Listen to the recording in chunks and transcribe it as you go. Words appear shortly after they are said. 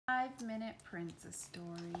5-minute princess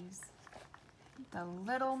stories. The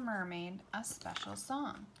Little Mermaid, a special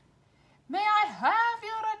song. May I have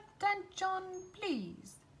your attention,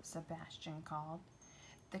 please? Sebastian called.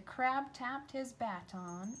 The crab tapped his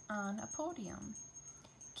baton on a podium.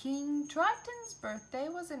 King Triton's birthday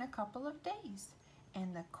was in a couple of days,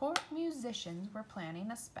 and the court musicians were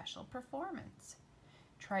planning a special performance.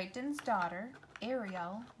 Triton's daughter,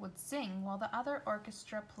 Ariel, would sing while the other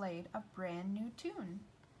orchestra played a brand new tune.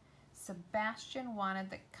 Sebastian wanted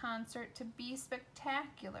the concert to be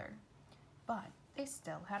spectacular, but they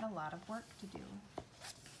still had a lot of work to do.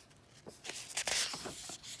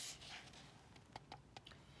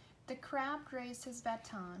 The crab raised his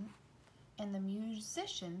baton, and the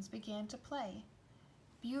musicians began to play.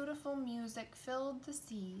 Beautiful music filled the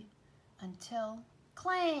sea until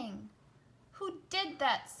clang! Who did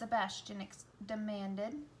that? Sebastian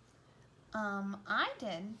demanded. I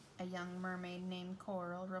did, a young mermaid named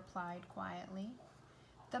Coral replied quietly.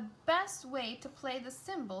 The best way to play the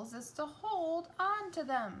cymbals is to hold on to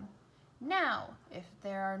them. Now, if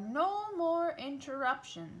there are no more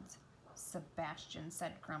interruptions, Sebastian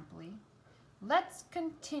said grumpily, let's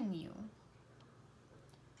continue.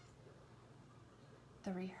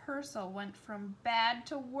 The rehearsal went from bad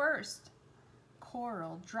to worst.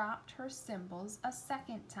 Coral dropped her cymbals a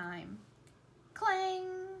second time. Clang!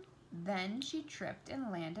 Then she tripped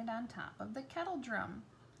and landed on top of the kettle drum.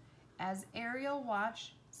 As Ariel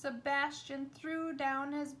watched, Sebastian threw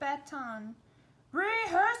down his baton.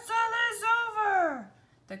 Rehearsal is over!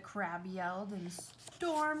 The crab yelled and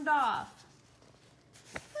stormed off.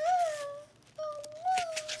 Oh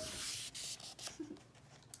no!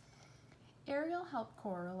 Ariel helped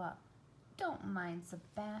Coral up. Don't mind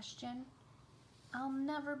Sebastian. I'll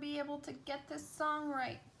never be able to get this song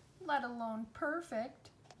right, let alone perfect,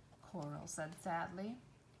 Coral said sadly.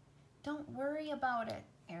 Don't worry about it,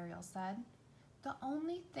 Ariel said. The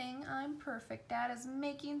only thing I'm perfect at is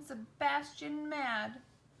making Sebastian mad.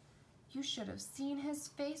 You should have seen his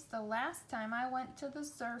face the last time I went to the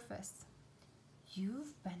surface.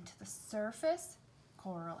 You've been to the surface?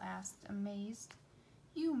 Coral asked, amazed.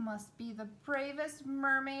 You must be the bravest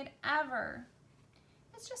mermaid ever.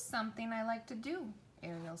 It's just something I like to do,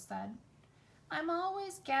 Ariel said. I'm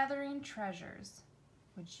always gathering treasures.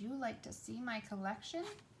 Would you like to see my collection?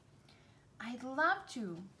 I'd love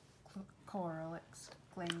to, Coral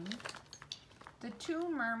exclaimed. The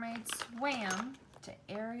two mermaids swam to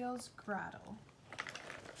Ariel's grotto.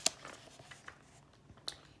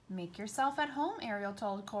 Make yourself at home, Ariel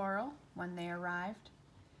told Coral when they arrived.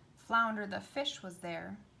 Flounder the fish was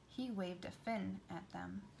there. He waved a fin at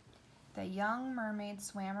them. The young mermaid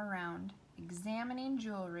swam around, examining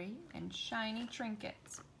jewelry and shiny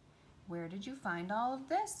trinkets. Where did you find all of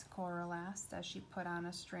this? Coral asked as she put on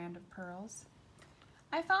a strand of pearls.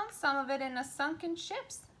 I found some of it in a sunken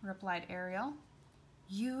ship, replied Ariel.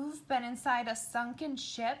 You've been inside a sunken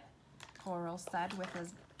ship? Coral said with a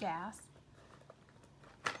gasp.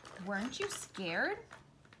 Weren't you scared?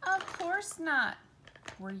 Of course not.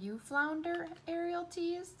 Were you, Flounder? Ariel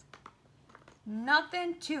teased.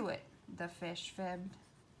 Nothing to it, the fish fibbed.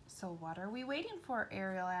 So what are we waiting for?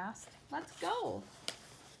 Ariel asked. Let's go.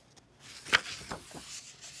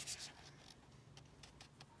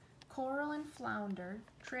 Coral and Flounder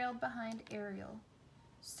trailed behind Ariel.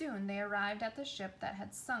 Soon they arrived at the ship that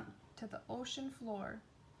had sunk to the ocean floor.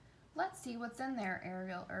 Let's see what's in there,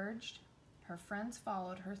 Ariel urged. Her friends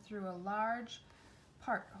followed her through a large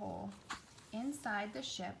porthole. Inside the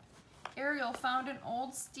ship, Ariel found an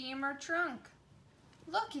old steamer trunk.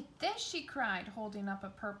 Look at this, she cried, holding up a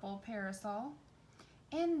purple parasol.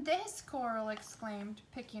 And this, Coral exclaimed,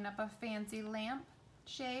 picking up a fancy lamp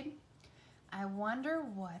shade. I wonder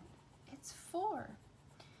what it's for.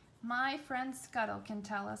 My friend Scuttle can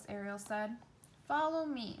tell us, Ariel said. Follow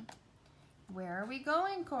me. Where are we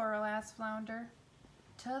going? Coral asked Flounder.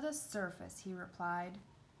 To the surface, he replied,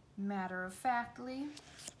 matter-of-factly.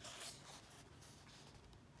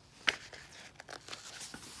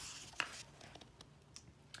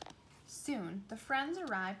 Soon, the friends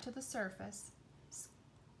arrived to the surface.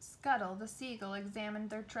 Scuttle the seagull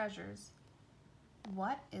examined their treasures.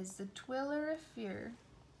 What is the twillerifier?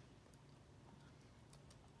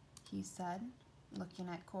 He said, looking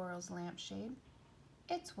at Coral's lampshade.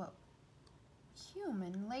 It's what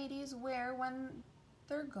human ladies wear when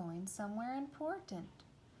they're going somewhere important.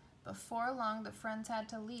 Before long, the friends had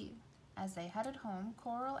to leave. As they headed home,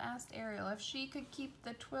 Coral asked Ariel if she could keep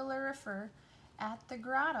the twillerifier at the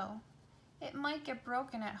grotto. It might get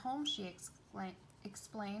broken at home, she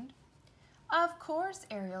explained. Of course,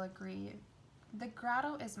 Ariel agreed. The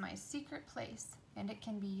grotto is my secret place, and it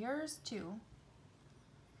can be yours too.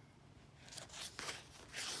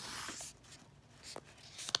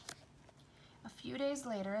 days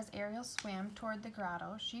later, as Ariel swam toward the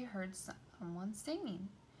grotto, she heard someone singing.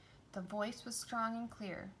 The voice was strong and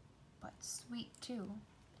clear, but sweet too.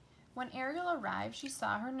 When Ariel arrived, she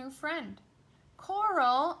saw her new friend.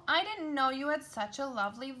 "Coral, I didn't know you had such a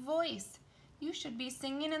lovely voice. You should be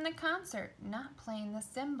singing in the concert, not playing the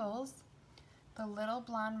cymbals." The little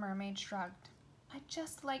blonde mermaid shrugged. "I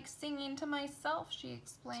just like singing to myself," she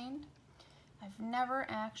explained. "I've never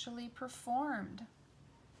actually performed."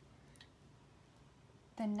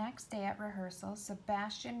 The next day at rehearsal,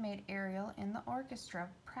 Sebastian made Ariel in the orchestra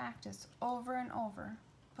practice over and over,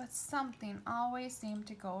 but something always seemed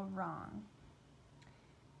to go wrong.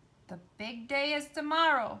 "The big day is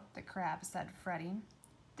tomorrow," the crab said, fretting.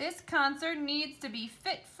 "This concert needs to be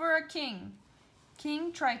fit for a king.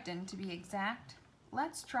 King Triton, to be exact.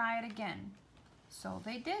 Let's try it again." So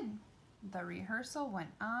they did. The rehearsal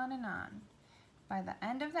went on and on. By the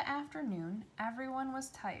end of the afternoon, everyone was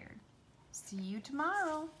tired. "See you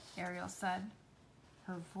tomorrow," Ariel said.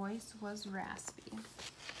 Her voice was raspy.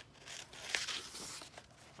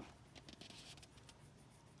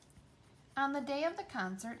 On the day of the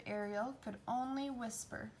concert, Ariel could only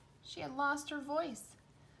whisper. She had lost her voice.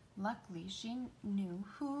 Luckily, she knew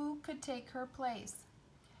who could take her place.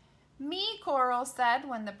 "Me," Coral said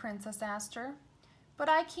when the princess asked her. "But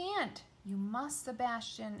I can't." "You must,"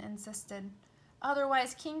 Sebastian insisted.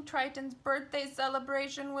 "Otherwise, King Triton's birthday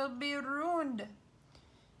celebration will be ruined."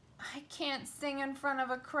 "I can't sing in front of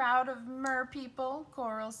a crowd of mer people,"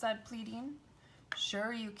 Coral said, pleading.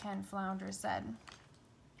 "Sure you can," Flounder said.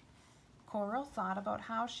 Coral thought about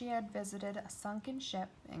how she had visited a sunken ship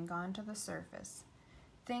and gone to the surface.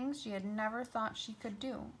 Things she had never thought she could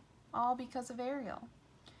do, all because of Ariel.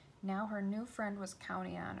 Now her new friend was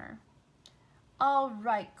counting on her. "All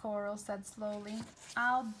right," Coral said slowly.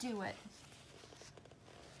 "I'll do it."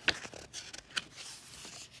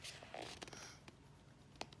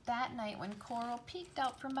 That night, when Coral peeked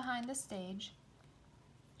out from behind the stage,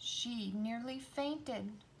 she nearly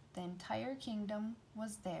fainted. The entire kingdom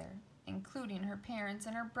was there, including her parents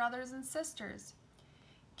and her brothers and sisters.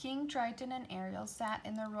 King Triton and Ariel sat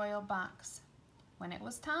in the royal box. When it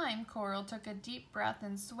was time, Coral took a deep breath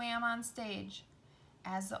and swam on stage.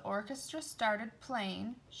 As the orchestra started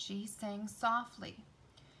playing, she sang softly.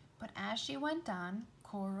 But as she went on,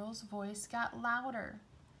 Coral's voice got louder.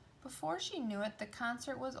 Before she knew it, the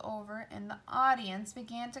concert was over and the audience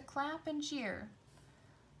began to clap and cheer.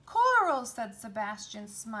 "Coral," said Sebastian,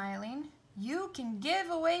 smiling, "you can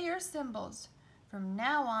give away your cymbals. From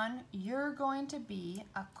now on, you're going to be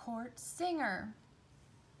a court singer."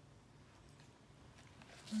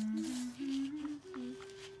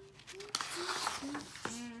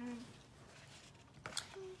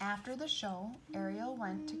 After the show, Ariel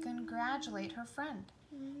went to congratulate her friend.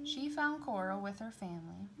 She found Coral with her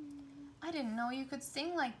family. "I didn't know you could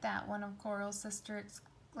sing like that," one of Coral's sisters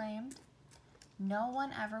exclaimed. "No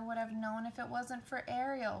one ever would have known if it wasn't for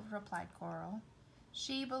Ariel," replied Coral.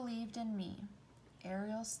 "She believed in me."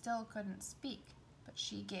 Ariel still couldn't speak, but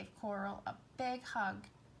she gave Coral a big hug.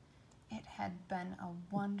 It had been a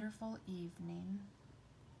wonderful evening.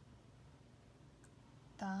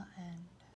 The end.